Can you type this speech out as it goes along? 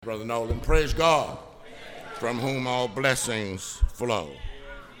Brother Nolan, praise God, from whom all blessings flow.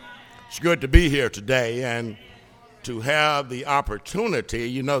 It's good to be here today and to have the opportunity.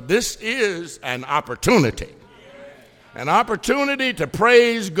 You know, this is an opportunity to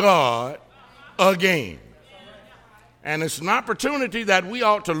praise God again. And it's an opportunity that we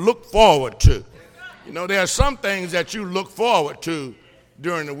ought to look forward to. You know, there are some things that you look forward to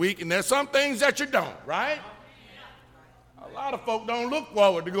during the week, and there's some things that you don't, right? A lot of folk don't look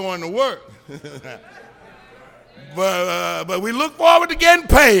forward to going to work. but we look forward to getting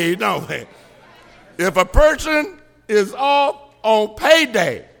paid, don't we? If a person is off on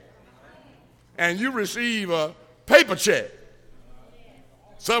payday and you receive a paper check,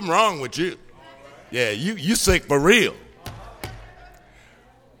 something wrong with you. Yeah, you sick for real.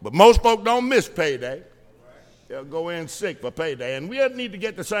 But most folk don't miss payday. They'll go in sick for payday. And we need to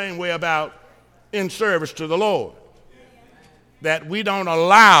get the same way about in service to the Lord. That we don't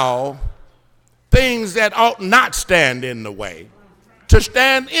allow things that ought not stand in the way to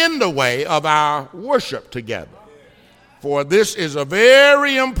stand in the way of our worship together. For this is a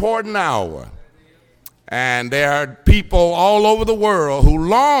very important hour. And there are people all over the world who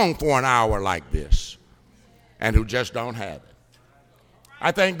long for an hour like this and who just don't have it.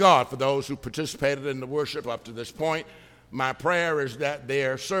 I thank God for those who participated in the worship up to this point. My prayer is that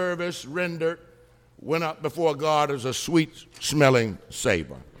their service rendered went up before God as a sweet-smelling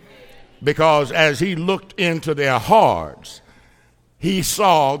savor. Because as he looked into their hearts, he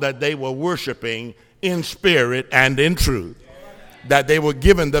saw that they were worshiping in spirit and in truth, that they were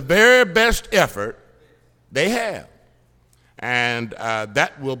giving the very best effort they have. And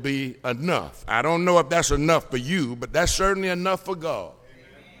that will be enough. I don't know if that's enough for you, but that's certainly enough for God.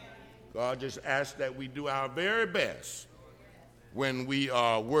 God just asks that we do our very best when we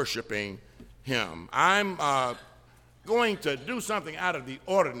are worshiping him. I'm going to do something out of the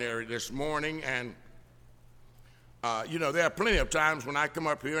ordinary this morning, and there are plenty of times when I come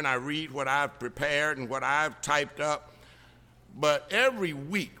up here and I read what I've prepared and what I've typed up, but every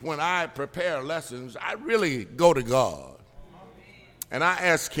week when I prepare lessons, I really go to God, and I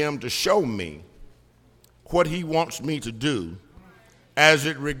ask him to show me what he wants me to do as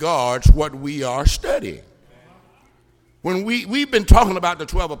it regards what we are studying. When we've been talking about the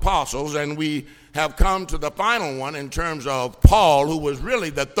 12 apostles, and we have come to the final one in terms of Paul, who was really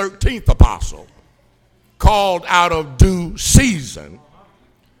the 13th apostle, called out of due season.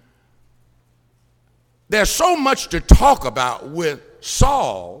 There's so much to talk about with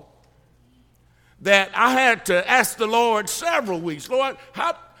Saul that I had to ask the Lord several weeks, Lord,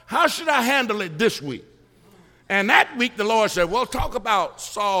 how should I handle it this week? And that week the Lord said, well, talk about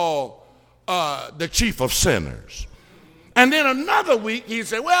Saul, the chief of sinners. And then another week, he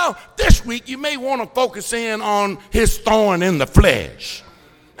said, well, this week you may want to focus in on his thorn in the flesh.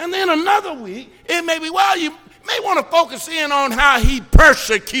 And then another week, it may be, well, you may want to focus in on how he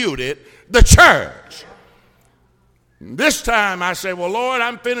persecuted the church. This time I said, well, Lord,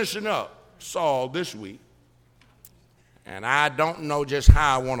 I'm finishing up Saul this week. And I don't know just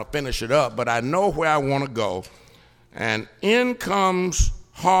how I want to finish it up, but I know where I want to go. And in comes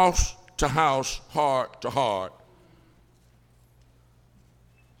house to house, heart to heart.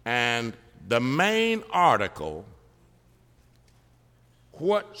 And the main article,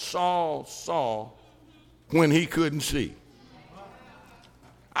 what Saul saw when he couldn't see.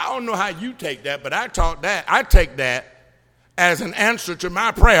 I don't know how you take that, but I take that as an answer to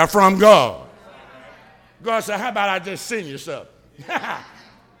my prayer from God. God said, how about I just send you something?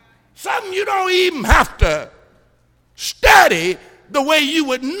 Something you don't even have to study the way you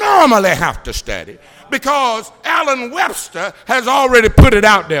would normally have to study, because Alan Webster has already put it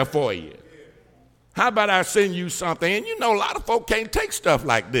out there for you. How about I send you something? And you know, a lot of folk can't take stuff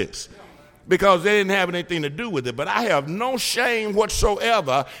like this because they didn't have anything to do with it. But I have no shame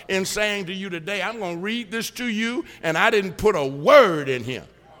whatsoever in saying to you today, I'm going to read this to you, and I didn't put a word in here.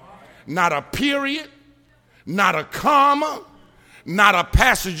 Not a period, not a comma, not a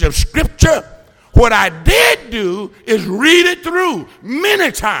passage of scripture. What I did do is read it through many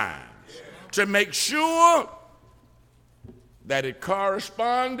times to make sure that it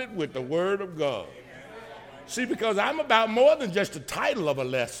corresponded with the Word of God. See, because I'm about more than just the title of a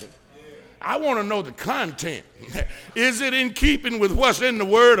lesson. I want to know the content. Is it in keeping with what's in the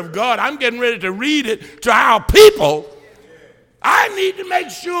Word of God? I'm getting ready to read it to our people. I need to make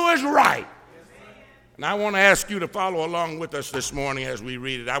sure it's right. And I want to ask you to follow along with us this morning as we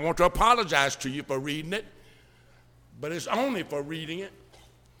read it. I want to apologize to you for reading it, but it's only for reading it.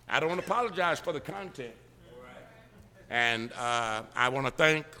 I don't want to apologize for the content. And I want to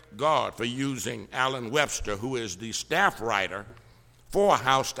thank God for using Alan Webster, who is the staff writer for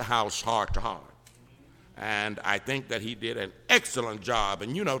house to house, heart to heart. And I think that he did an excellent job.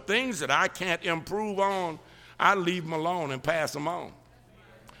 And, you know, things that I can't improve on, I leave them alone and pass them on.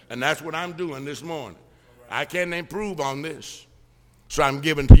 And that's what I'm doing this morning. I can't improve on this, so I'm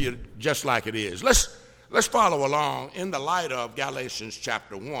giving to you just like it is. Let's follow along in the light of Galatians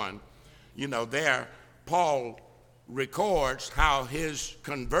chapter 1. You know, there Paul records how his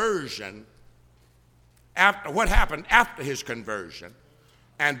conversion, what happened after his conversion.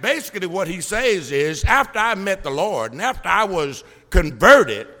 And basically what he says is, after I met the Lord and after I was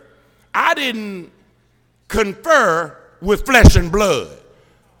converted, I didn't confer with flesh and blood.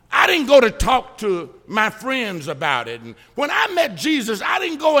 I didn't go to talk to my friends about it. And when I met Jesus, I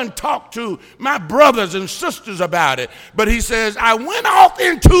didn't go and talk to my brothers and sisters about it. But he says, I went off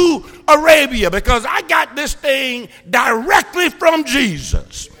into Arabia because I got this thing directly from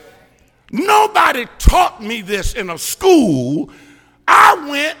Jesus. Nobody taught me this in a school. I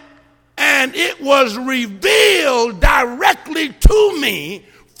went and it was revealed directly to me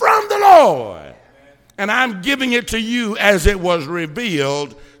from the Lord. And I'm giving it to you as it was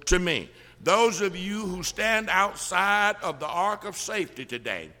revealed to me. Those of you who stand outside of the ark of safety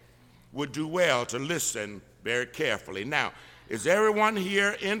today would do well to listen very carefully. Now, is everyone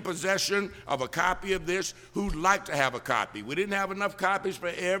here in possession of a copy of this who'd like to have a copy? We didn't have enough copies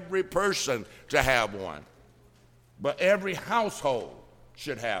for every person to have one, but every household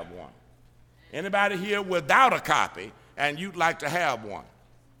should have one. Anybody here without a copy and you'd like to have one?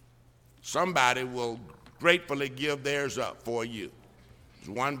 Somebody will gratefully give theirs up for you.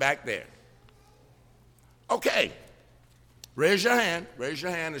 There's one back there. Okay, raise your hand,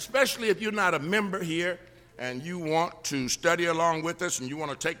 especially if you're not a member here and you want to study along with us and you want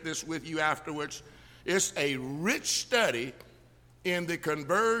to take this with you afterwards. It's a rich study in the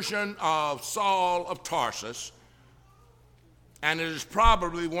conversion of Saul of Tarsus, and it is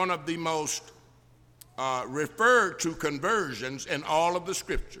probably one of the most referred to conversions in all of the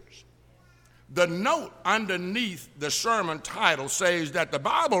scriptures. The note underneath the sermon title says that the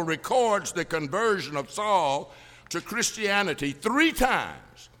Bible records the conversion of Saul to Christianity 3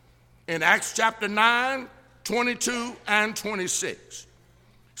 times in Acts chapter 9, 22, and 26. It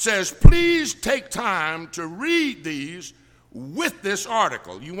says, please take time to read these with this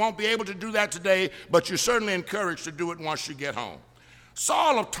article. You won't be able to do that today, but you're certainly encouraged to do it once you get home.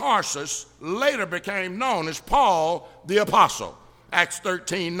 Saul of Tarsus later became known as Paul the Apostle, Acts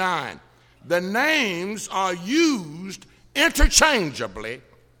 13:9. The names are used interchangeably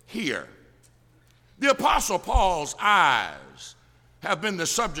here. The Apostle Paul's eyes have been the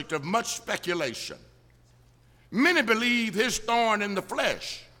subject of much speculation. Many believe his thorn in the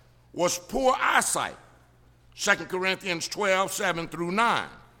flesh was poor eyesight, 2 Corinthians 12, 7 through 9.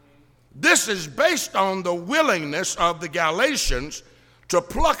 This is based on the willingness of the Galatians to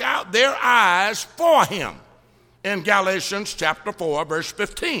pluck out their eyes for him in Galatians chapter 4, verse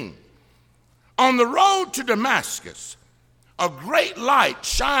 15. On the road to Damascus, a great light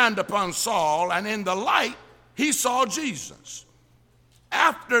shined upon Saul, and in the light he saw Jesus.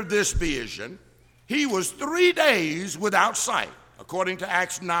 After this vision, he was 3 days without sight, according to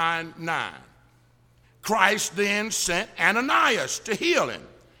Acts 9:9. Christ then sent Ananias to heal him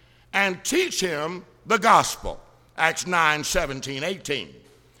and teach him the gospel, Acts 9:17, 18.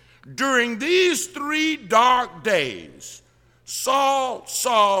 During these 3 dark days, Saul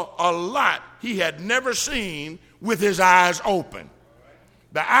saw a lot he had never seen with his eyes open.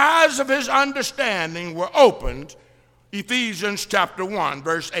 The eyes of his understanding were opened, Ephesians chapter 1,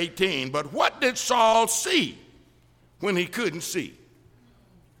 verse 18. But what did Saul see when he couldn't see?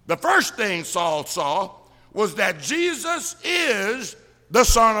 The first thing Saul saw was that Jesus is the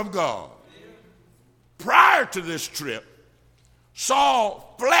Son of God. Prior to this trip,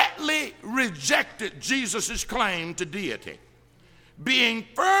 Saul flatly rejected Jesus' claim to deity, being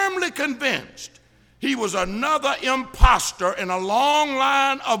firmly convinced he was another impostor in a long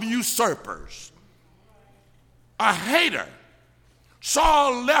line of usurpers. A hater,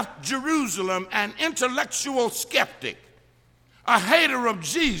 Saul left Jerusalem an intellectual skeptic, a hater of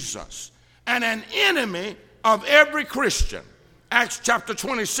Jesus, and an enemy of every Christian. Acts chapter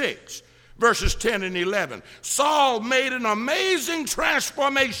 26, verses 10 and 11. Saul made an amazing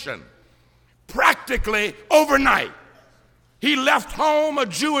transformation practically overnight. He left home a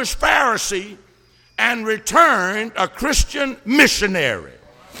Jewish Pharisee and returned a Christian missionary.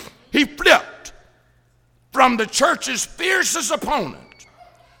 He flipped from the church's fiercest opponent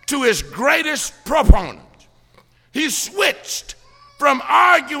to his greatest proponent. He switched from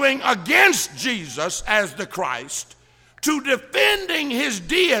arguing against Jesus as the Christ to defending his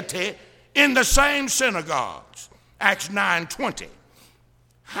deity in the same synagogues. Acts 9:20.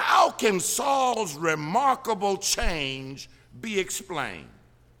 can Saul's remarkable change be explained?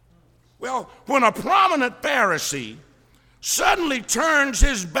 Well, when a prominent Pharisee suddenly turns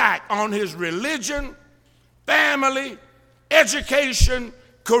his back on his religion, family, education,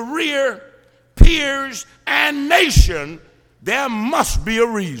 career, peers, and nation, there must be a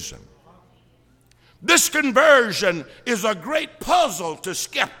reason. This conversion is a great puzzle to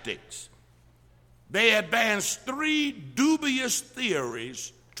skeptics. They advance 3 dubious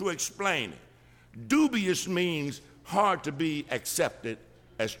theories to explain it. Dubious means hard to be accepted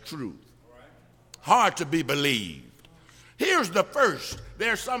as truth, hard to be believed. Here's the first.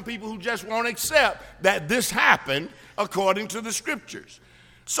 There are some people who just won't accept that this happened according to the scriptures.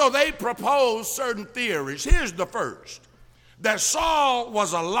 So they propose certain theories. Here's the first: that Saul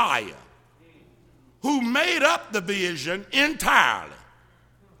was a liar who made up the vision entirely.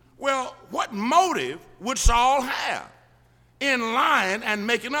 Well, what motive would Saul have in lying and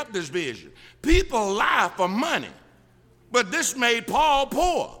making up this vision? People lie for money, but this made Paul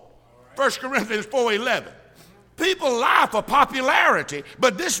poor. 1 Corinthians 4:11. People lie for popularity,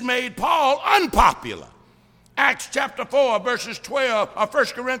 but this made Paul unpopular. Acts chapter 4, verses 12, or 1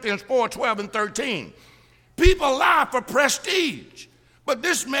 Corinthians 4, 12 and 13. People lie for prestige, but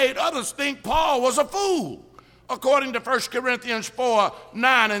this made others think Paul was a fool, according to 1 Corinthians 4,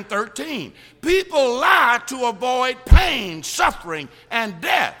 9 and 13. People lie to avoid pain, suffering, and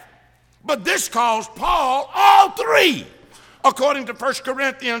death, but this caused Paul all 3, according to 1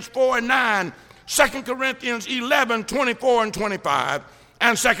 Corinthians 4 and 9, 2 Corinthians 11, 24 and 25,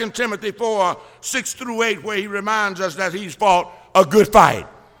 and 2 Timothy 4, 6 through 8, where he reminds us that he's fought a good fight,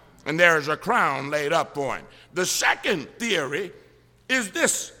 and there is a crown laid up for him. The second theory is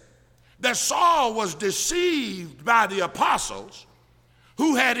this: that Saul was deceived by the apostles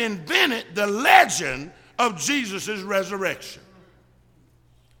who had invented the legend of Jesus' resurrection.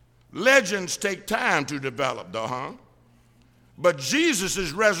 Legends take time to develop, though, huh? But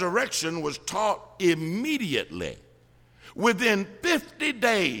Jesus' resurrection was taught immediately. Within 50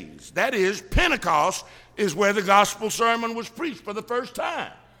 days, that is, Pentecost is where the gospel sermon was preached for the first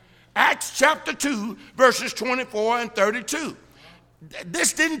time. Acts chapter 2, verses 24 and 32.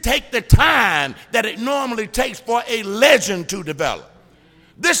 This didn't take the time that it normally takes for a legend to develop.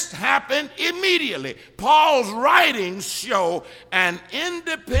 This happened immediately. Paul's writings show an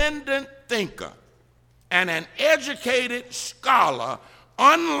independent thinker and an educated scholar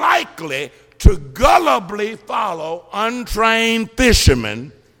unlikely to gullibly follow untrained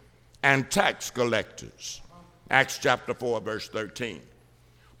fishermen and tax collectors. Acts chapter 4, verse 13.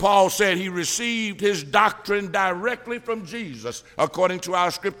 Paul said he received his doctrine directly from Jesus, according to our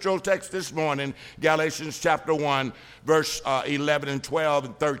scriptural text this morning, Galatians chapter 1, verse 11 and 12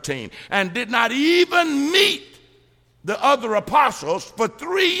 and 13, and did not even meet the other apostles for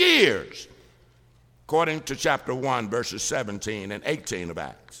 3 years, according to chapter 1, verses 17 and 18 of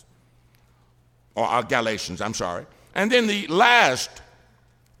Acts, or Galatians, I'm sorry. And then the last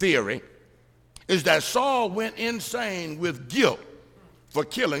theory is that Saul went insane with guilt for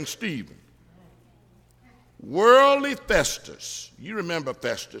killing Stephen. Worldly Festus, you remember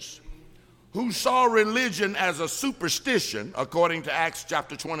Festus, who saw religion as a superstition, according to Acts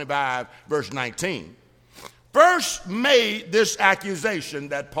chapter 25, verse 19, first made this accusation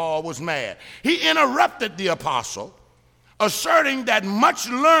that Paul was mad. He interrupted the apostle, asserting that much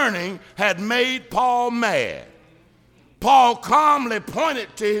learning had made Paul mad. Paul calmly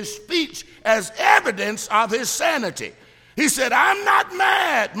pointed to his speech as evidence of his sanity. He said, "I'm not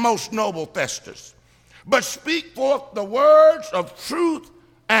mad, most noble Festus, but speak forth the words of truth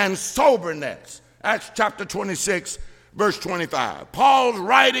and soberness." Acts chapter 26, verse 25. Paul's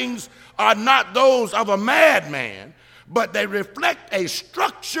writings are not those of a madman, but they reflect a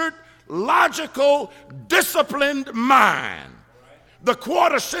structured, logical, disciplined mind. The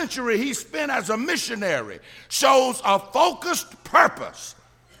quarter century he spent as a missionary shows a focused purpose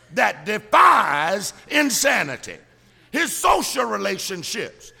that defies insanity. His social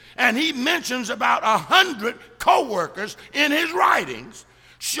relationships, and he mentions about 100 co-workers in his writings,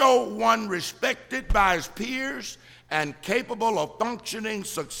 show one respected by his peers and capable of functioning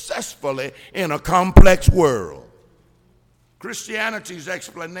successfully in a complex world. Christianity's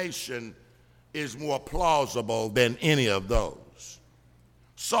explanation is more plausible than any of those.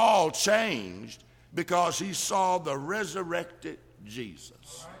 Saul changed because he saw the resurrected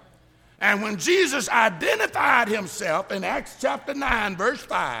Jesus. And when Jesus identified himself in Acts chapter 9, verse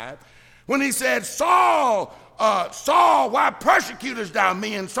 5, when he said, Saul, Saul, why persecutest thou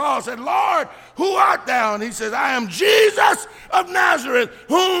me? And Saul said, Lord, who art thou? And he says, I am Jesus of Nazareth,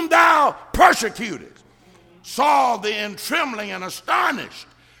 whom thou persecutest. Saul then, trembling and astonished,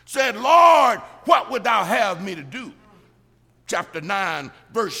 said, Lord, what would thou have me to do? Chapter 9,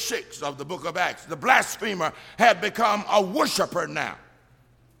 verse 6 of the book of Acts. The blasphemer had become a worshiper now.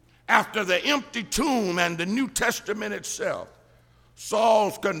 After the empty tomb and the New Testament itself,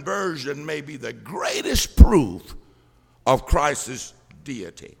 Saul's conversion may be the greatest proof of Christ's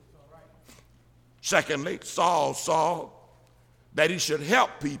deity. Secondly, Saul saw that he should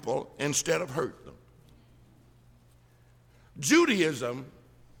help people instead of hurt them. Judaism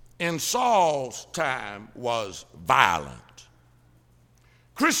in Saul's time was violent.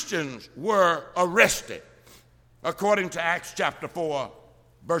 Christians were arrested, according to Acts chapter 4,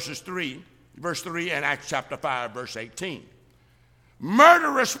 verse 3, and Acts chapter 5, verse 18.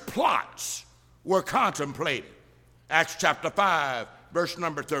 Murderous plots were contemplated, Acts chapter 5, verse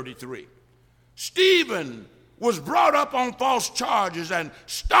number 33. Stephen was brought up on false charges and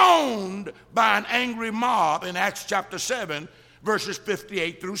stoned by an angry mob in Acts chapter 7, verses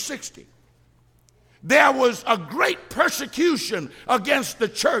 58 through 60. There was a great persecution against the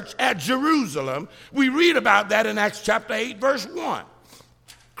church at Jerusalem. We read about that in Acts chapter 8, verse 1.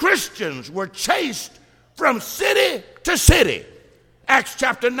 Christians were chased from city to city. Acts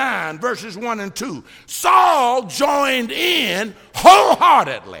chapter 9, verses 1 and 2. Saul joined in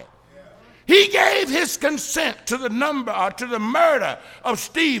wholeheartedly. He gave his consent to the murder of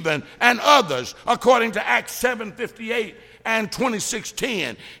Stephen and others, according to Acts 7:58 and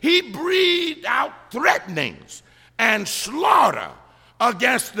 26:10. He breathed out threatenings and slaughter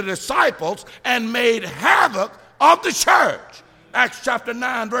against the disciples and made havoc of the church. Acts chapter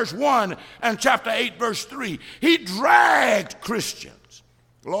 9, verse 1 and chapter 8, verse 3. He dragged Christians,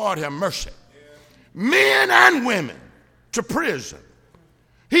 Lord have mercy, men and women, to prison.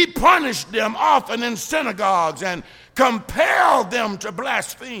 He punished them often in synagogues and compelled them to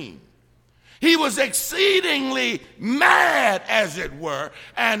blaspheme. He was exceedingly mad, as it were,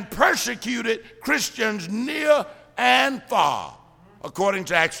 and persecuted Christians near and far, according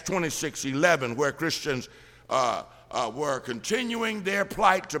to Acts 26:11, where Christians were continuing their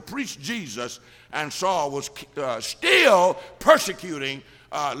plight to preach Jesus, and Saul was still persecuting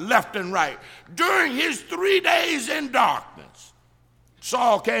left and right. During his 3 days in darkness,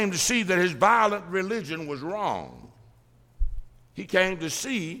 Saul came to see that his violent religion was wrong. He came to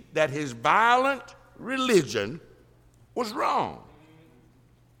see that his violent religion was wrong.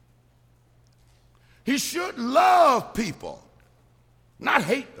 He should love people, not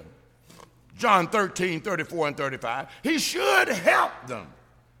hate them. John 13:34 and 35. He should help them,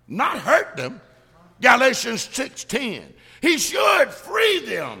 not hurt them. Galatians 6:10. He should free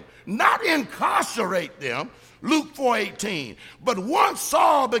them, not incarcerate them. Luke 4:18. But once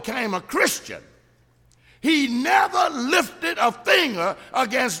Saul became a Christian, he never lifted a finger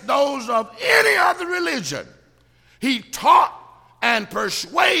against those of any other religion. He taught and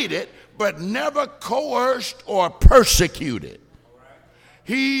persuaded, but never coerced or persecuted.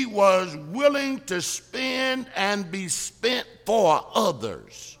 He was willing to spend and be spent for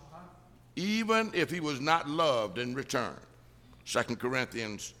others, even if he was not loved in return. 2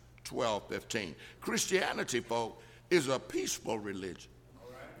 Corinthians 12:15. Christianity, folk, is a peaceful religion.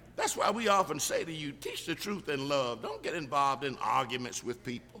 That's why we often say to you, teach the truth in love. Don't get involved in arguments with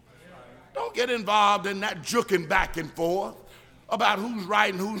people. Don't get involved in that juking back and forth about who's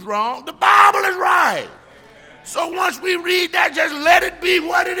right and who's wrong. The Bible is right. So once we read that, just let it be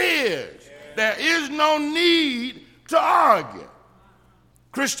what it is. There is no need to argue.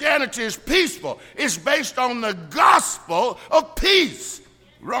 Christianity is peaceful. It's based on the gospel of peace.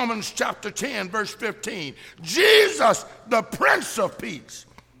 Romans chapter 10, verse 15. Jesus, the Prince of Peace.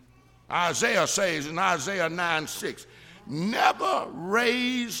 Isaiah says in Isaiah 9:6, never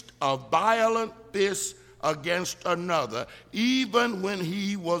raised a violent fist against another, even when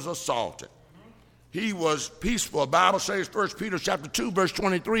he was assaulted. He was peaceful. The Bible says, 1 Peter chapter 2, verse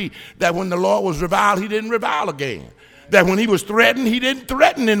 23, that when the Lord was reviled, he didn't revile again. That when he was threatened, he didn't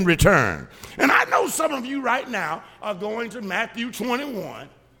threaten in return. And I know some of you right now are going to Matthew 21,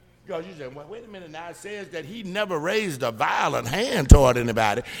 because you say, well, wait a minute now, it says that he never raised a violent hand toward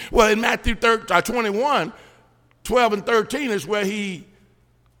anybody. Well, in Matthew 21, 12 and 13 is where he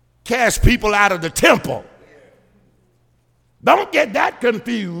cast people out of the temple. Don't get that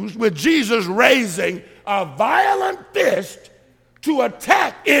confused with Jesus raising a violent fist to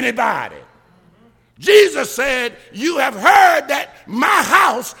attack anybody. Jesus said, you have heard that my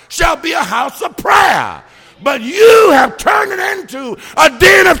house shall be a house of prayer, but you have turned it into a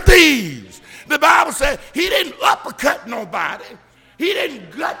den of thieves. The Bible said he didn't uppercut nobody. He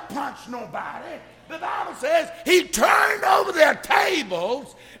didn't gut punch nobody. The Bible says he turned over their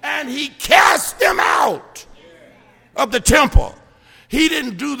tables and he cast them out of the temple. he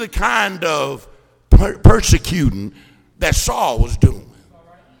didn't do the kind of persecuting that Saul was doing.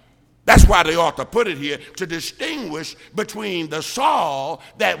 That's why the author put it here, to distinguish between the Saul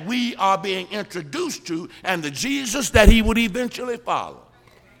that we are being introduced to and the Jesus that he would eventually follow.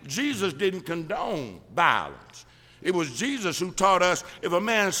 Jesus didn't condone violence. It was Jesus who taught us, if a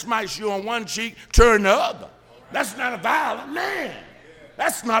man smites you on one cheek, turn the other. That's not a violent man.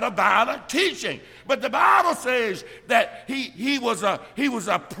 That's not a violent teaching. But the Bible says that he was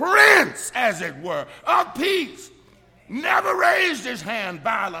a prince, as it were, of peace. Never raised his hand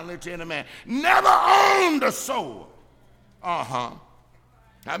violently to any man. Never owned a sword. How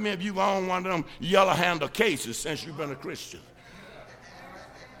many of you own one of them yellow handle cases since you've been a Christian?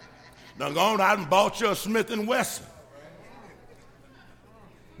 Now go on out and bought you a Smith & Wesson.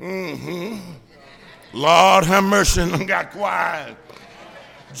 Lord have mercy, and got quiet.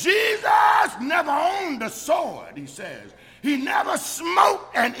 Jesus never owned a sword, he says. He never smote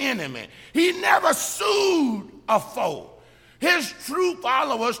an enemy. He never sued a foe. His true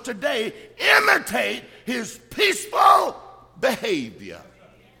followers today imitate his peaceful behavior.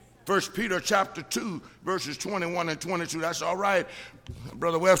 1 Peter chapter 2, verses 21 and 22. That's all right.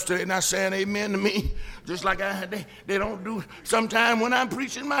 Brother Webster, they're not saying amen to me, just like they don't do sometime when I'm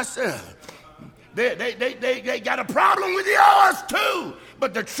preaching myself. They got a problem with yours too.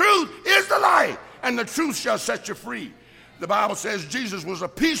 But the truth is the light, and the truth shall set you free. The Bible says Jesus was a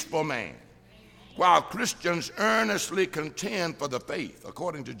peaceful man, while Christians earnestly contend for the faith,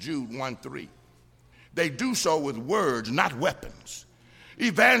 according to Jude 1:3. They do so with words, not weapons.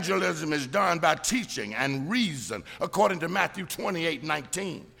 Evangelism is done by teaching and reason, according to Matthew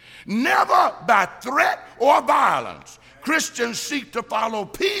 28:19. Never by threat or violence. Christians seek to follow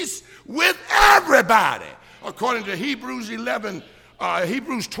peace with everybody, according to Hebrews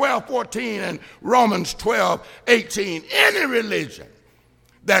 12:14 and Romans 12:18. Any religion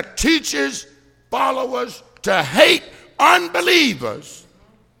that teaches followers to hate unbelievers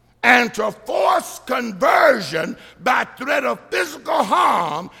and to force conversion by threat of physical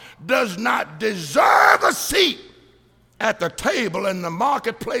harm does not deserve a seat at the table in the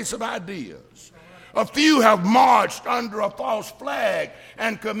marketplace of ideas. A few have marched under a false flag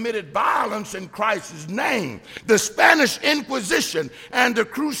and committed violence in Christ's name. The Spanish Inquisition and the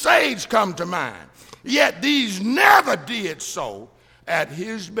Crusades come to mind. Yet these never did so at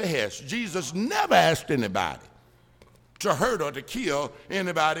his behest. Jesus never asked anybody to hurt or to kill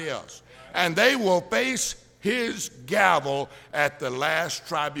anybody else. And they will face his gavel at the last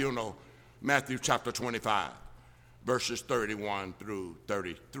tribunal, Matthew chapter 25, verses 31 through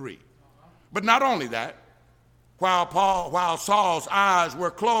 33. But not only that, while Saul's eyes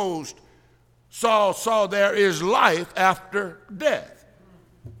were closed, Saul saw there is life after death.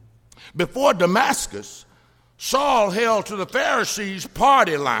 Before Damascus, Saul held to the Pharisees'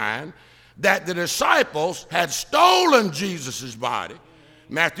 party line that the disciples had stolen Jesus' body.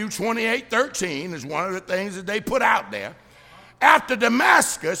 Matthew 28:13 is one of the things that they put out there. After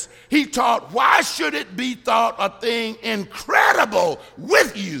Damascus, he taught, why should it be thought a thing incredible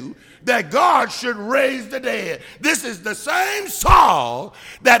with you that God should raise the dead? This is the same Saul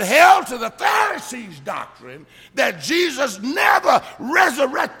that held to the Pharisees' doctrine that Jesus never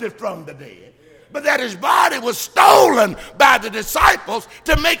resurrected from the dead, but that his body was stolen by the disciples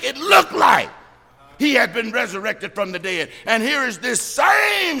to make it look like he had been resurrected from the dead. And here is this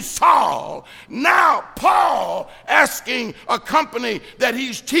same Saul, now Paul, asking a company that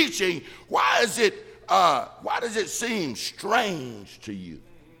he's teaching, why does it seem strange to you?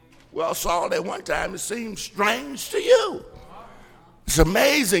 Well, Saul, at one time it seemed strange to you. It's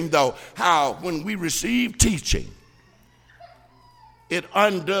amazing, though, how when we receive teaching, it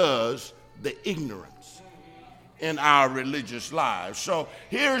undoes the ignorance in our religious lives. So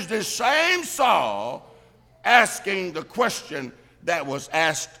here's this same Saul asking the question that was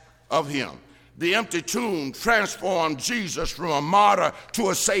asked of him. The empty tomb transformed Jesus from a martyr to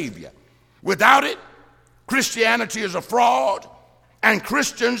a savior. Without it, Christianity is a fraud, and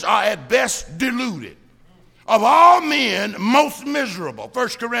Christians are at best deluded. Of all men, most miserable.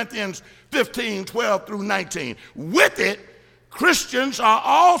 1 Corinthians 15:12 through 19. With it, Christians are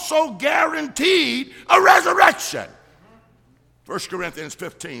also guaranteed a resurrection. 1 Corinthians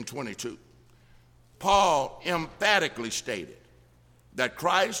 15:22. Paul emphatically stated that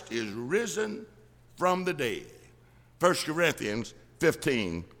Christ is risen from the dead. 1 Corinthians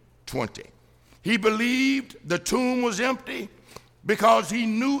 15:20. He believed the tomb was empty because he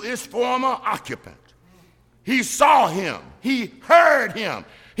knew its former occupant. He saw him. He heard him.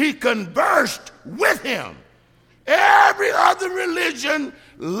 He conversed with him. Every other religion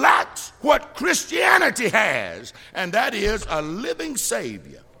lacks what Christianity has, and that is a living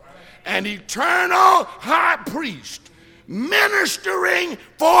Savior, an eternal high priest ministering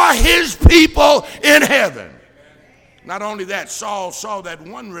for his people in heaven. Not only that, Saul saw that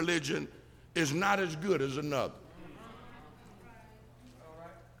one religion is not as good as another.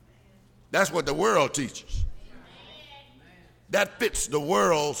 That's what the world teaches. That fits the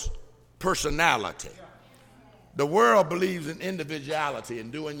world's personality. The world believes in individuality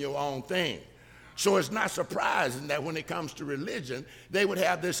and doing your own thing. So it's not surprising that when it comes to religion, they would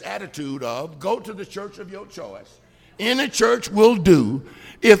have this attitude of, go to the church of your choice. Any church will do.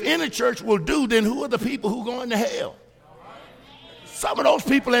 If any church will do, then who are the people who go into hell? Some of those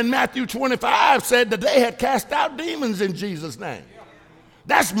people in Matthew 25 said that they had cast out demons in Jesus' name.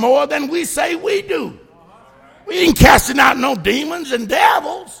 That's more than we say we do. We ain't casting out no demons and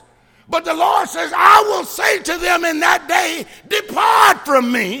devils. But the Lord says, I will say to them in that day, depart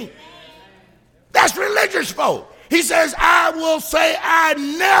from me. That's religious folk. He says, I will say, I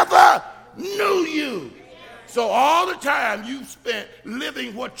never knew you. So all the time you spent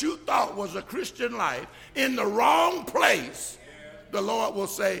living what you thought was a Christian life in the wrong place, the Lord will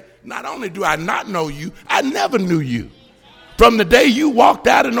say, not only do I not know you, I never knew you. From the day you walked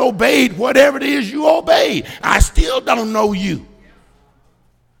out and obeyed whatever it is you obeyed, I still don't know you.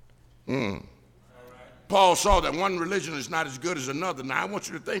 Paul saw that one religion is not as good as another. Now I want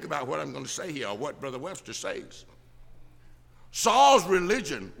you to think about what I'm going to say here, or what Brother Webster says. Saul's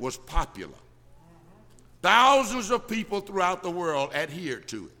religion was popular. Thousands of people throughout the world adhered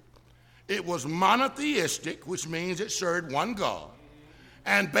to it. It was monotheistic, which means it served one God,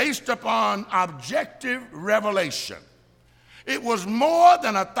 and based upon objective revelation. It was more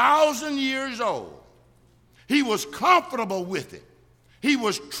than 1,000 years old. He was comfortable with it. He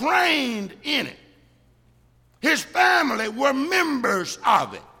was trained in it. His family were members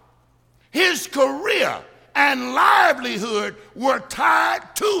of it. His career and livelihood were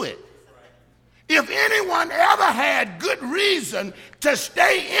tied to it. If anyone ever had good reason to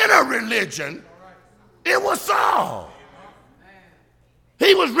stay in a religion, it was Saul.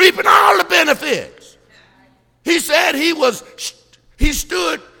 He was reaping all the benefits. He said he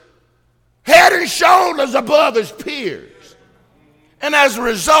stood head and shoulders above his peers. And as a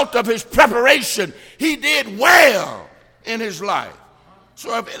result of his preparation, he did well in his life.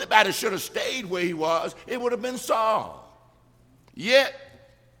 So if anybody should have stayed where he was, it would have been Saul. Yet,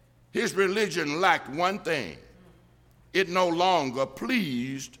 his religion lacked one thing. It no longer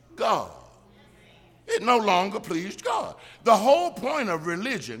pleased God. It no longer pleased God. The whole point of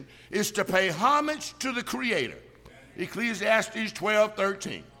religion is to pay homage to the Creator. Ecclesiastes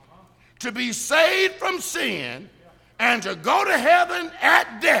 12:13. To be saved from sin and to go to heaven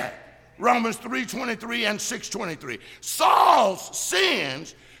at death. Romans 3:23 and 6:23. Saul's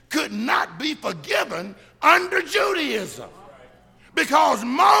sins could not be forgiven under Judaism because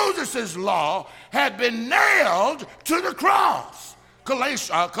Moses' law had been nailed to the cross.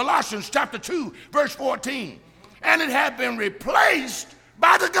 Colossians chapter 2, verse 14. And it had been replaced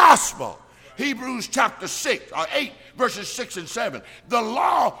by the gospel. Hebrews chapter 8, verses 6 and 7. The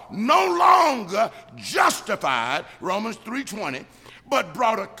law no longer justified, Romans 3:20, but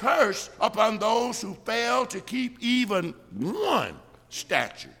brought a curse upon those who failed to keep even one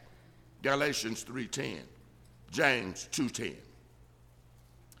statute. Galatians 3:10, James 2:10.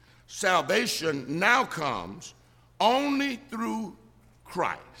 Salvation now comes only through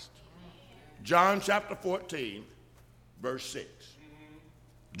Christ. John chapter 14, verse 6.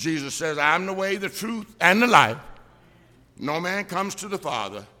 Jesus says, I am the way, the truth, and the life. No man comes to the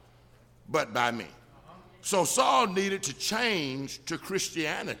Father but by me. So Saul needed to change to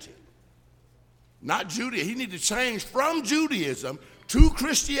Christianity, not Judaism. He needed to change from Judaism to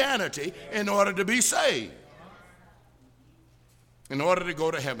Christianity in order to be saved, in order to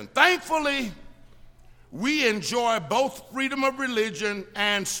go to heaven. Thankfully, we enjoy both freedom of religion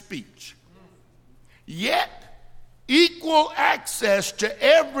and speech. Yet, equal access to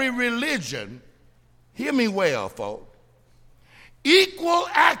every religion, hear me well, folks, equal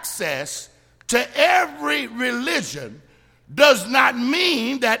access to every religion does not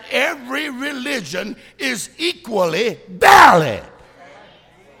mean that every religion is equally valid.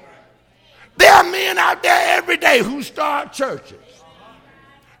 There are men out there every day who start churches.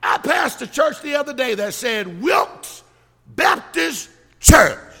 I passed a church the other day that said Wilkes Baptist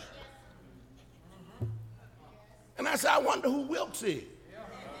Church. And I said, I wonder who Wilkes is.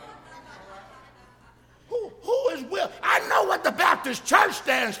 Who is Wilkes? I know what the Baptist Church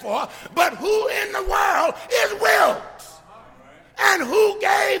stands for, but who in the world is Wilkes? And who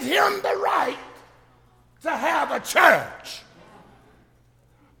gave him the right to have a church.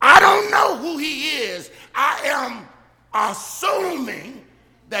 I don't know who he is. I am assuming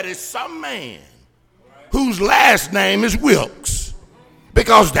that it's some man whose last name is Wilkes,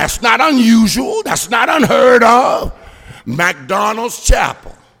 because that's not unusual. That's not unheard of. McDonald's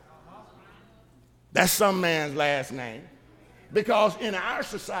Chapel. That's some man's last name. Because in our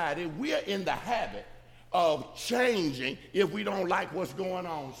society, we are in the habit of changing if we don't like what's going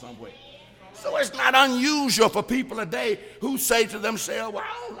on somewhere. So it's not unusual for people today who say to themselves, well,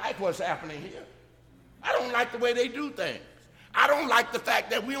 I don't like what's happening here. I don't like the way they do things. I don't like the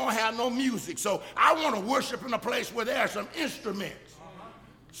fact that we don't have no music, so I want to worship in a place where there are some instruments.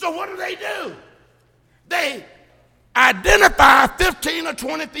 So what do? They identify 15 or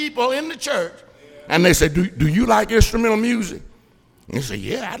 20 people in the church, and they say, do you like instrumental music? And they say,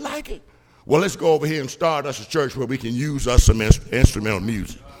 yeah, I like it. Well, let's go over here and start us a church where we can use us some instrumental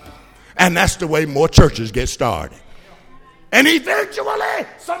music. And that's the way more churches get started. And eventually,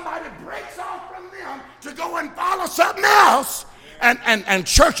 somebody breaks off from them to go and follow something else. And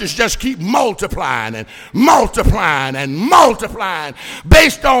churches just keep multiplying and multiplying and multiplying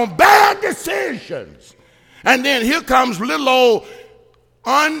based on bad decisions. And then here comes little old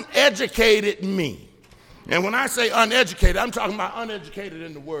uneducated me. And when I say uneducated, I'm talking about uneducated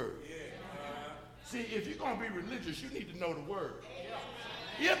in the word. See, if you're going to be religious, you need to know the word.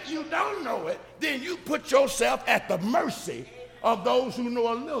 If you don't know it, then you put yourself at the mercy of those who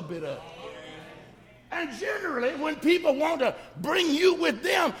know a little bit of it. And generally, when people want to bring you with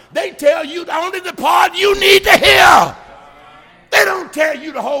them, they tell you only the part you need to hear. They don't tell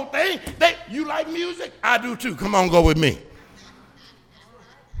you the whole thing. You like music? I do too. Come on, go with me.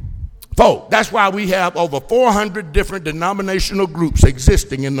 Folks, that's why we have over 400 different denominational groups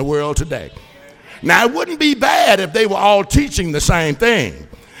existing in the world today. Now, it wouldn't be bad if they were all teaching the same thing,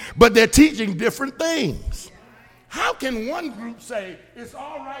 but they're teaching different things. How can one group say it's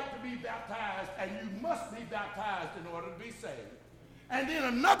all right to be baptized and you must be baptized in order to be saved? And then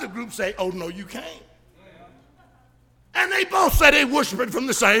another group say, oh, no, you can't. And they both say they're worshiping from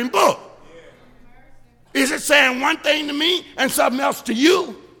the same book. Is it saying one thing to me and something else to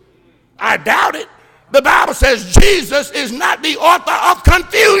you? I doubt it. The Bible says Jesus is not the author of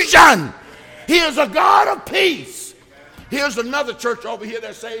confusion. He is a God of peace. Here's another church over here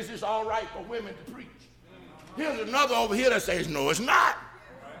that says it's all right for women to preach. Here's another over here that says, no, it's not.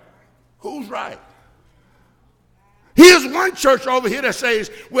 Who's right? Here's one church over here that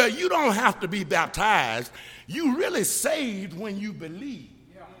says, well, you don't have to be baptized. You really saved when you believe.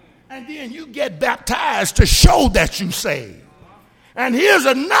 And then you get baptized to show that you saved. And here's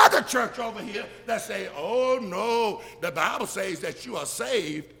another church over here that says, oh, no, the Bible says that you are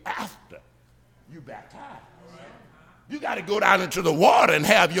saved after you baptized. You got to go down into the water and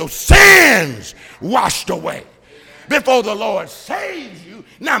have your sins washed away before the Lord saves you.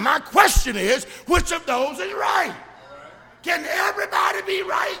 Now, my question is, which of those is right? Can everybody be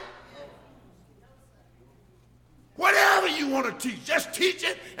right? Whatever you want to teach, just teach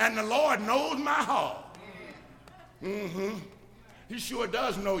it, and the Lord knows my heart. He sure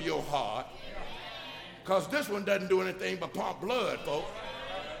does know your heart, because this one doesn't do anything but pump blood, folks.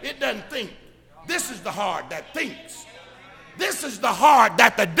 It doesn't think. This is the heart that thinks. This is the heart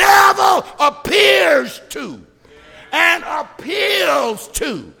that the devil appears to and appeals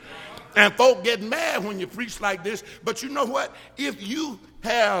to. And folk get mad when you preach like this, but you know what? If you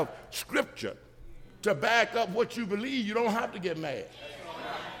have scripture to back up what you believe, you don't have to get mad.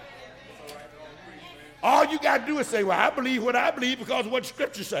 All you got to do is say, well, I believe what I believe because of what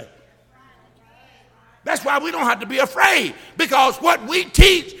scripture says. That's why we don't have to be afraid, because what we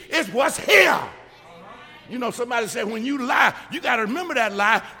teach is what's here. You know, somebody said when you lie, you got to remember that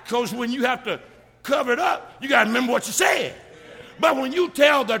lie, because when you have to cover it up, you got to remember what you said. But when you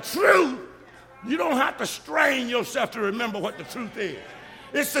tell the truth, you don't have to strain yourself to remember what the truth is.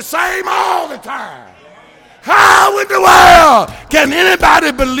 It's the same all the time. How in the world can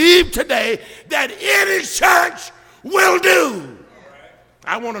anybody believe today that any church will do?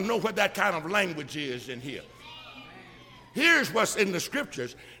 I want to know what that kind of language is in here. Here's what's in the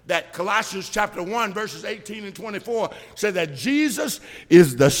scriptures, that Colossians chapter 1, verses 18 and 24 said that Jesus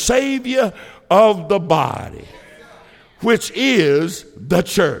is the Savior of the body, which is the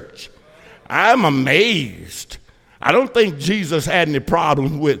church. I'm amazed. I don't think Jesus had any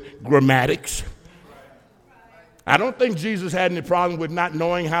problem with grammatics. I don't think Jesus had any problem with not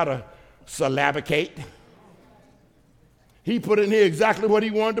knowing how to syllabicate. He put in here exactly what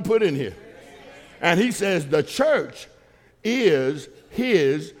he wanted to put in here. And he says the church is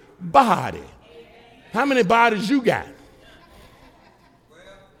his body. How many bodies you got?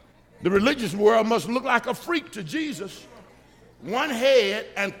 The religious world must look like a freak to Jesus. One head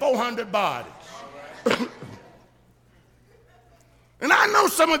and 400 bodies. And I know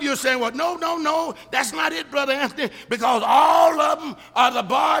some of you are saying, well, no, that's not it, Brother Anthony, because all of them are the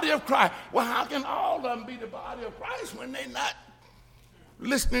body of Christ. Well, how can all of them be the body of Christ when they're not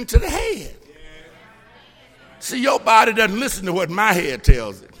listening to the head? See, your body doesn't listen to what my head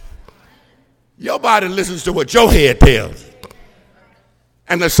tells it. Your body listens to what your head tells it.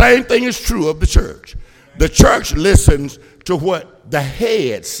 And the same thing is true of the church. The church listens to what the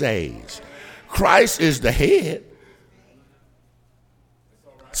head says. Christ is the head.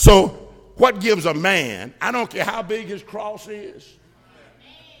 So what gives a man, I don't care how big his cross is,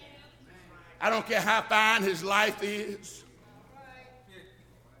 I don't care how fine his life is,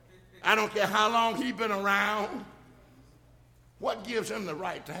 I don't care how long he's been around, what gives him the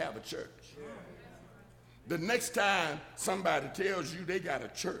right to have a church? The next time somebody tells you they got a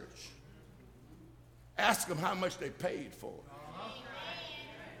church, ask them how much they paid for it.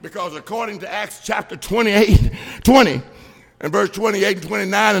 Because according to Acts chapter 20 and verse 28 and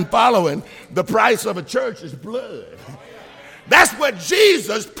 29 and following, the price of a church is blood. That's what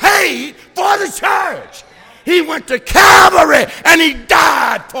Jesus paid for the church. He went to Calvary and he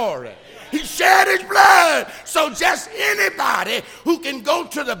died for it. He shed his blood. So just anybody who can go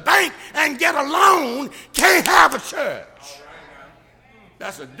to the bank and get a loan can't have a church.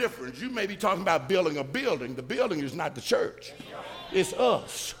 That's a difference. You may be talking about building a building. The building is not the church. It's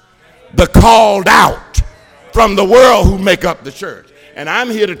us, the called out from the world who make up the church. And I'm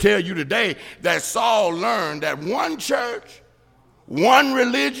here to tell you today that Saul learned that one church, one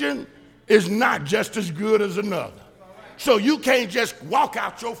religion is not just as good as another. So you can't just walk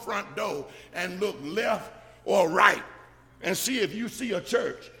out your front door and look left or right and see if you see a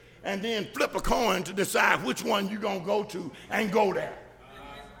church and then flip a coin to decide which one you're going to go to and go there.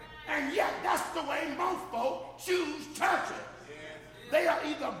 And yet that's the way most folk choose churches. They are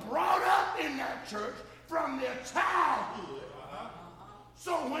either brought up in that church from their childhood.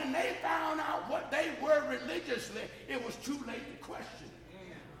 So when they found out what they were religiously, it was too late to question it.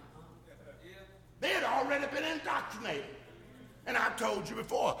 They had already been indoctrinated. And I told you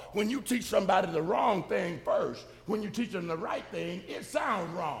before, when you teach somebody the wrong thing first, when you teach them the right thing, it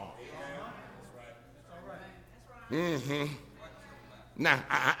sounds wrong. Mm-hmm. Now,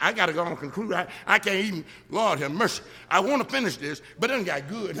 I got to go on and conclude. I can't even, Lord have mercy. I want to finish this, but it done got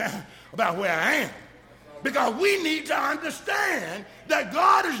good now about where I am. Because we need to understand that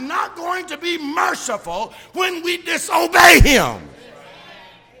God is not going to be merciful when we disobey him.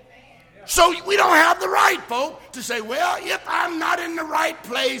 So we don't have the right, folks, to say, well, if I'm not in the right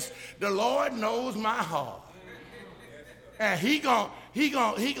place, the Lord knows my heart. And he gonna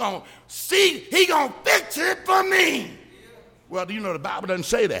fix it for me. Well, you know, the Bible doesn't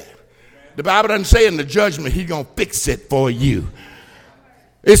say that. The Bible doesn't say in the judgment he's going to fix it for you.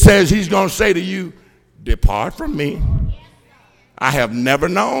 It says he's going to say to you, depart from me. I have never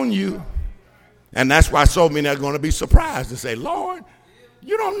known you. And that's why so many are going to be surprised and say, Lord,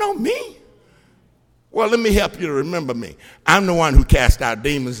 you don't know me? Well, let me help you to remember me. I'm the one who cast out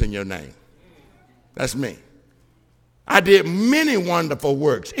demons in your name. That's me. I did many wonderful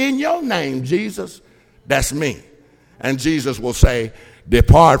works in your name, Jesus. That's me. And Jesus will say,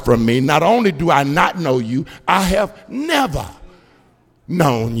 depart from me. Not only do I not know you, I have never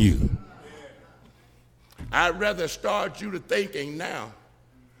known you. I'd rather start you to thinking now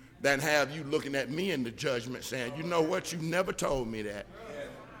than have you looking at me in the judgment saying, you know what, you never told me that.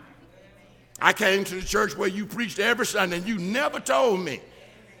 I came to the church where you preached every Sunday and you never told me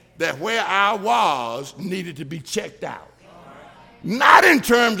that where I was needed to be checked out. Not in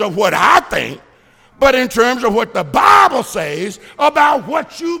terms of what I think, but in terms of what the Bible says about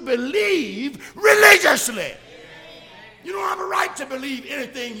what you believe religiously. You don't have a right to believe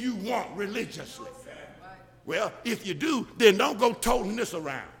anything you want religiously. Well, if you do, then don't go toting this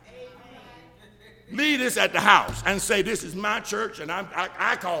around. Leave this at the house and say, this is my church and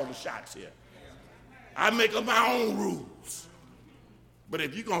I call the shots here. I make up my own rules. But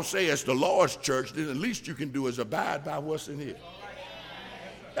if you're going to say it's the Lord's church, then the least you can do is abide by what's in here.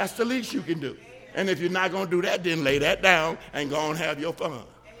 That's the least you can do. And if you're not going to do that, then lay that down and go and have your fun.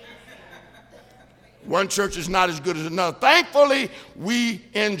 One church is not as good as another. Thankfully, we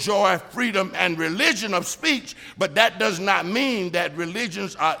enjoy freedom and religion of speech, but that does not mean that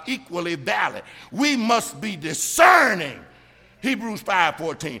religions are equally valid. We must be discerning. Hebrews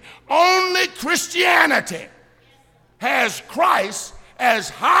 5:14. Only Christianity has Christ as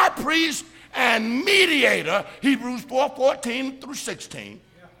high priest and mediator. Hebrews 4:14 through 16.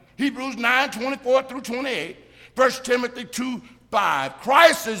 Hebrews 9:24 through 28. 1 Timothy 5.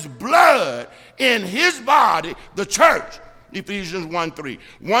 Christ's blood in his body, the church. Ephesians 1:3.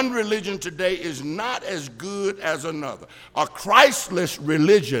 One religion today is not as good as another. A Christless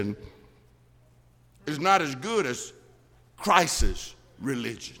religion is not as good as Christ's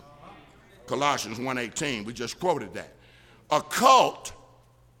religion. Colossians 1:18, we just quoted that. A cult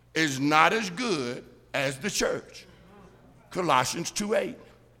is not as good as the church. Colossians 2:8.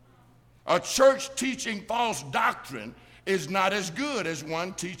 A church teaching false doctrine is not as good as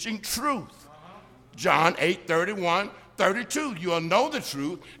one teaching truth. John 8:31-32. You'll know the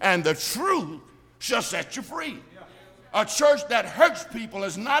truth, and the truth shall set you free. A church that hurts people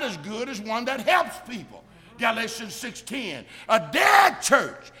is not as good as one that helps people. Galatians 6:10. A dead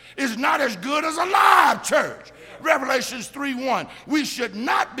church is not as good as a live church. Revelations 3:1. We should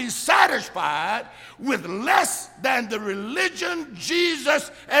not be satisfied with less than the religion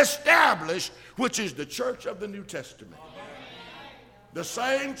Jesus established, which is the church of the New Testament. The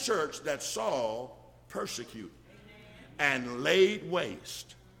same church that Saul persecuted and laid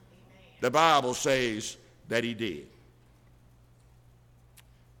waste. The Bible says that he did.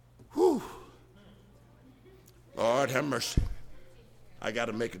 Whew. Lord have mercy. I got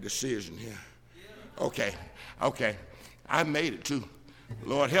to make a decision here. Okay. I made it too.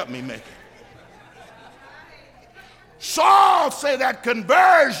 Lord help me make it. Saul said that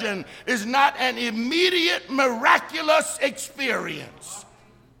conversion is not an immediate miraculous experience.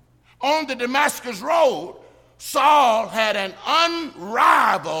 On the Damascus Road, Saul had an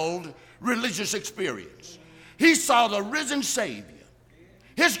unrivaled religious experience. He saw the risen Savior.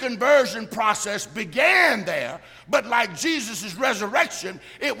 His conversion process began there, but like Jesus' resurrection,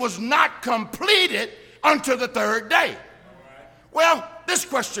 it was not completed until the third day. Well, this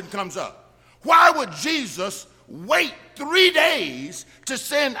question comes up. Why would Jesus wait 3 days to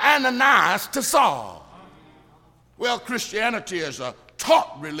send Ananias to Saul? Well, Christianity is a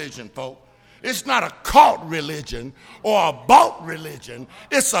taught religion, folks. It's not a cult religion or a bought religion.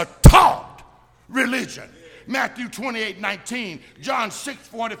 It's a taught religion. Matthew 28:19, John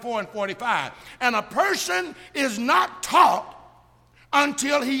 6:44-45. And a person is not taught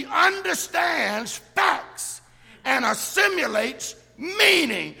until he understands facts and assimilates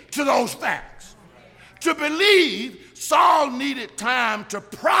meaning to those facts. To believe, Saul needed time to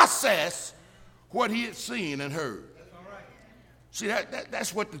process what he had seen and heard. See,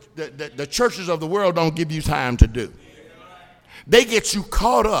 that's what the churches of the world don't give you time to do. They get you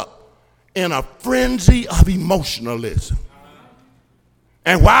caught up in a frenzy of emotionalism.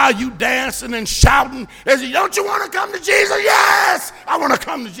 And while you dancing and shouting, they say, don't you want to come to Jesus? Yes, I want to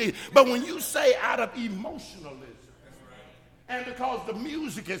come to Jesus. But when you say out of emotionalism, and because the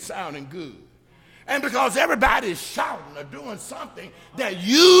music is sounding good, and because everybody is shouting or doing something that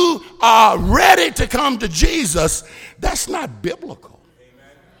you are ready to come to Jesus, that's not biblical.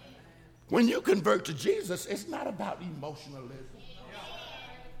 When you convert to Jesus, it's not about emotionalism.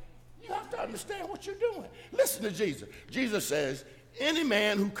 You have to understand what you're doing. Listen to Jesus. Jesus says, any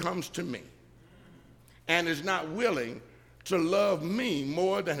man who comes to me and is not willing to love me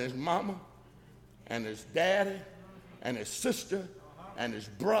more than his mama and his daddy and his sister and his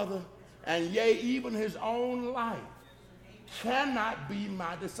brother and yea, even his own life, cannot be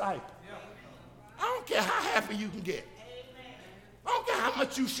my disciple. I don't care how happy you can get. I don't care how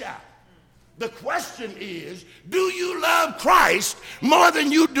much you shout. The question is, do you love Christ more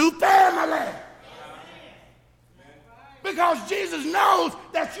than you do family? Because Jesus knows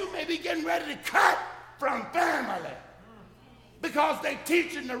that you may be getting ready to cut from family because they're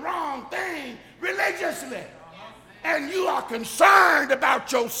teaching the wrong thing religiously. And you are concerned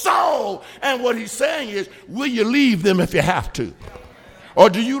about your soul. And what he's saying is, will you leave them if you have to? Or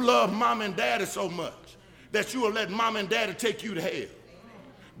do you love mom and daddy so much that you will let mom and daddy take you to hell?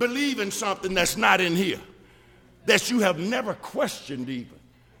 Believe in something that's not in here, that you have never questioned even.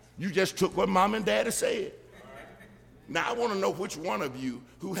 You just took what mom and daddy said. Now, I want to know which one of you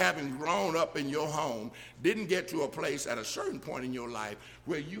who, having grown up in your home, didn't get to a place at a certain point in your life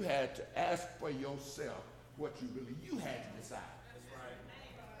where you had to ask for yourself what you believe. You had to decide.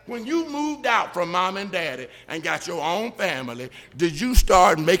 When you moved out from mom and daddy and got your own family, did you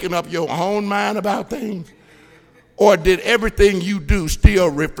start making up your own mind about things? Or did everything you do still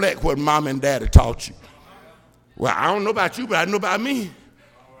reflect what mom and daddy taught you? Well, I don't know about you, but I know about me.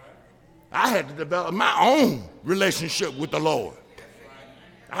 I had to develop my own relationship with the Lord.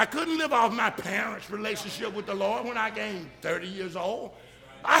 I couldn't live off my parents' relationship with the Lord when I came 30 years old.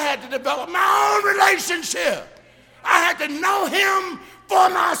 I had to develop my own relationship. I had to know him for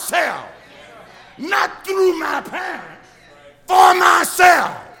myself, not through my parents, for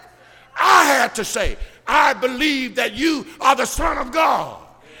myself. I had got to say, I believe that you are the Son of God.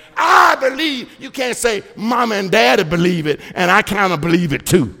 I believe. You can't say, Mama and Daddy believe it, and I kind of believe it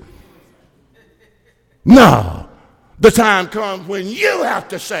too. No. The time comes when you have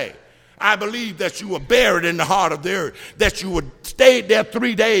to say, I believe that you were buried in the heart of the earth, that you stayed there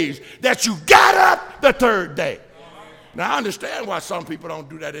 3 days, that you got up the third day. Now, I understand why some people don't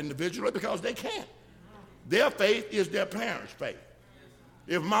do that individually, because they can't. Their faith is their parents' faith.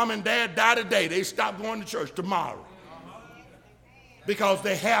 If mom and dad die today, they stop going to church tomorrow, because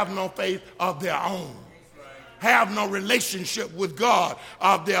they have no faith of their own, have no relationship with God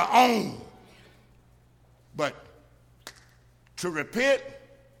of their own. But to repent,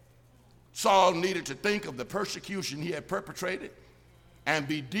 Saul needed to think of the persecution he had perpetrated and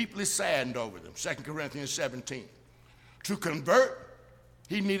be deeply saddened over them. 2 Corinthians 17. To convert,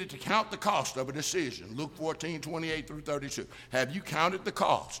 he needed to count the cost of a decision. Luke 14:28 through 32. Have you counted the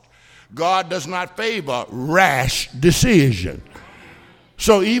cost? God does not favor rash decision.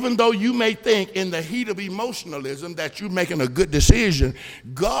 So even though you may think in the heat of emotionalism that you're making a good decision,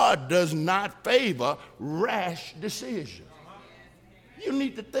 God does not favor rash decision. You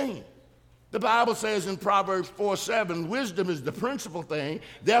need to think. The Bible says in Proverbs 4:7, wisdom is the principal thing,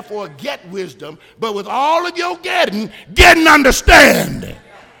 therefore get wisdom, but with all of your getting understanding.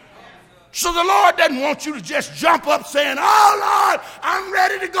 So the Lord doesn't want you to just jump up saying, oh Lord, I'm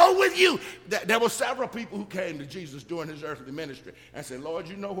ready to go with you. There were several people who came to Jesus during his earthly ministry and said, Lord,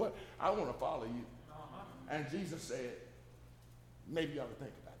 you know what? I want to follow you. And Jesus said, maybe you ought to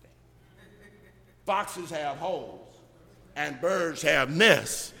think about that. Foxes have holes and birds have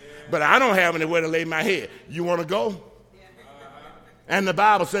nests, but I don't have anywhere to lay my head. You want to go? And the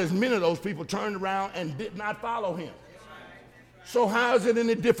Bible says many of those people turned around and did not follow him. So how is it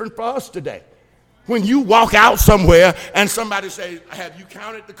any different for us today? When you walk out somewhere and somebody says, have you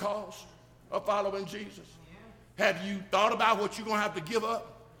counted the cost of following Jesus? Have you thought about what you're going to have to give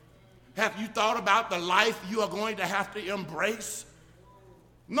up? Have you thought about the life you are going to have to embrace?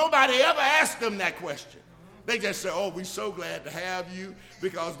 Nobody ever asked them that question. They just say, oh, we're so glad to have you,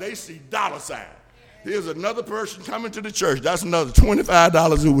 because they see dollar sign. Here's another person coming to the church. That's another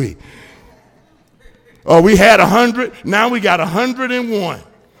 $25 a week. Oh, we had 100. Now we got 101.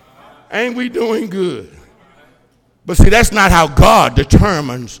 Ain't we doing good? But see, that's not how God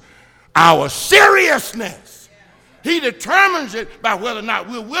determines our seriousness. He determines it by whether or not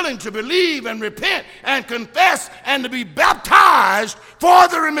we're willing to believe and repent and confess and to be baptized for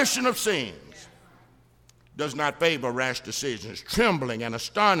the remission of sins. Does not favor rash decisions. Trembling and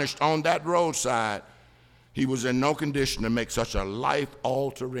astonished on that roadside, he was in no condition to make such a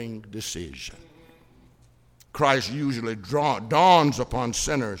life-altering decision. Christ usually dawns upon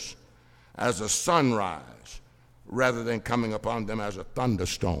sinners as a sunrise rather than coming upon them as a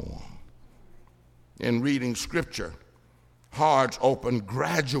thunderstorm. In reading Scripture, hearts open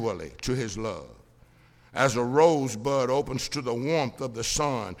gradually to his love, as a rosebud opens to the warmth of the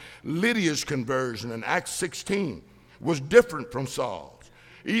sun. Lydia's conversion in Acts 16 was different from Saul's.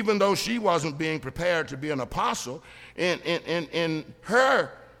 Even though she wasn't being prepared to be an apostle, in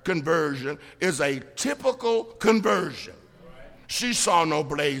her conversion is a typical conversion. She saw no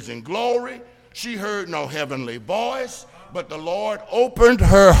blazing glory. She heard no heavenly voice, but the Lord opened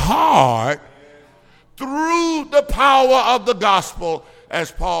her heart through the power of the gospel,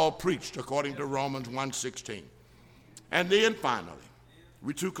 as Paul preached according to Romans 1:16. And then finally,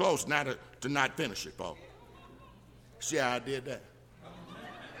 we're too close now to not finish it, Paul. See how I did that?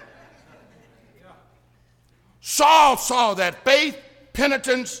 Saul saw that faith,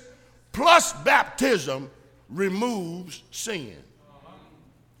 penitence, plus baptism removes sin.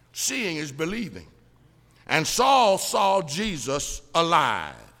 Seeing is believing. And Saul saw Jesus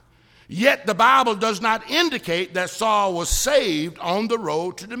alive. Yet the Bible does not indicate that Saul was saved on the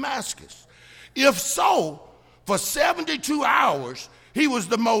road to Damascus. If so, for 72 hours, he was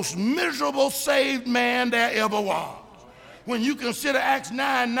the most miserable saved man there ever was. When you consider Acts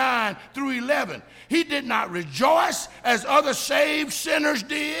 9:9 through 11, he did not rejoice as other saved sinners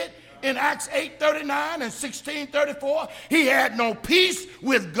did. In Acts 8:39 and 16:34, he had no peace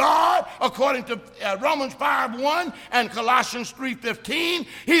with God, according to Romans 5:1 and Colossians 3:15.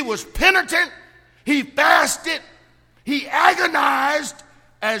 He was penitent. He fasted. He agonized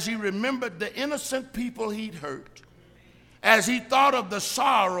as he remembered the innocent people he'd hurt. As he thought of the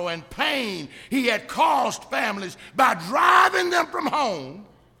sorrow and pain he had caused families by driving them from home,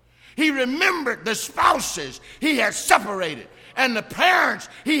 he remembered the spouses he had separated and the parents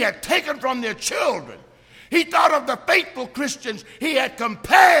he had taken from their children. He thought of the faithful Christians he had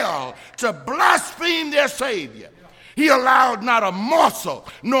compelled to blaspheme their Savior. He allowed not a morsel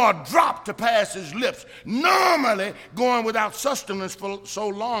nor a drop to pass his lips. Normally, going without sustenance for so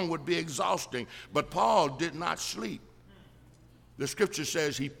long would be exhausting, but Paul did not sleep. The scripture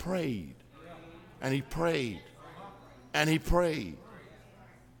says he prayed, and he prayed, and he prayed.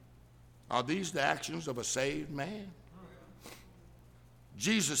 Are these the actions of a saved man?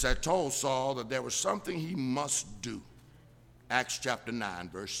 Jesus had told Saul that there was something he must do. Acts chapter 9,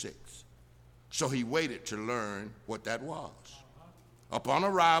 verse 6. So he waited to learn what that was. Upon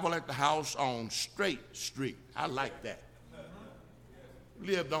arrival at the house on Straight Street. I like that.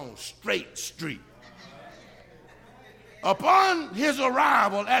 Lived on Straight Street. Upon his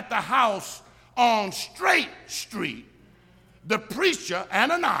arrival at the house on Straight Street, the preacher,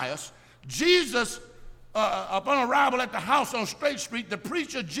 Ananias, upon arrival at the house on Straight Street, the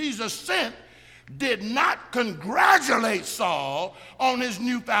preacher Jesus sent did not congratulate Saul on his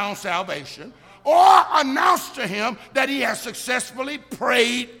newfound salvation or announce to him that he has successfully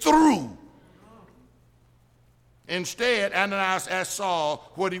prayed through. Instead, Ananias asked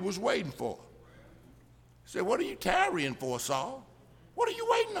Saul what he was waiting for. He said, "What are you tarrying for, Saul? What are you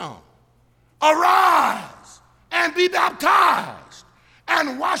waiting on? Arise and be baptized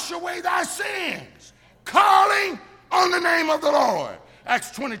and wash away thy sins, calling on the name of the Lord."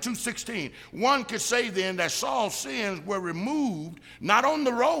 Acts 22:16. One could say then that Saul's sins were removed not on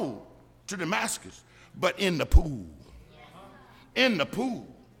the road to Damascus, but in the pool. In the pool.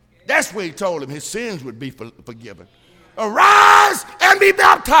 That's where he told him his sins would be forgiven. Arise and be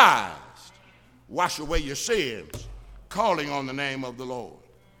baptized. Wash away your sins, calling on the name of the Lord.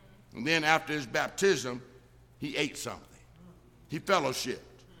 And then after his baptism, he ate something. He fellowshiped.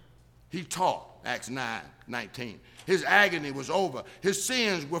 He taught. Acts 9:19. His agony was over. His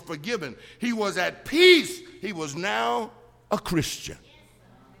sins were forgiven. He was at peace. He was now a Christian.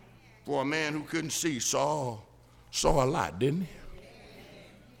 For a man who couldn't see, saw a lot, didn't he?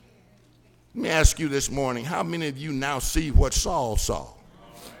 Let me ask you this morning, how many of you now see what Saul saw?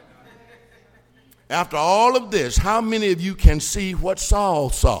 After all of this, how many of you can see what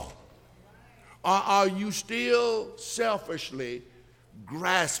Saul saw? Or are you still selfishly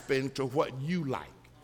grasping to what you like?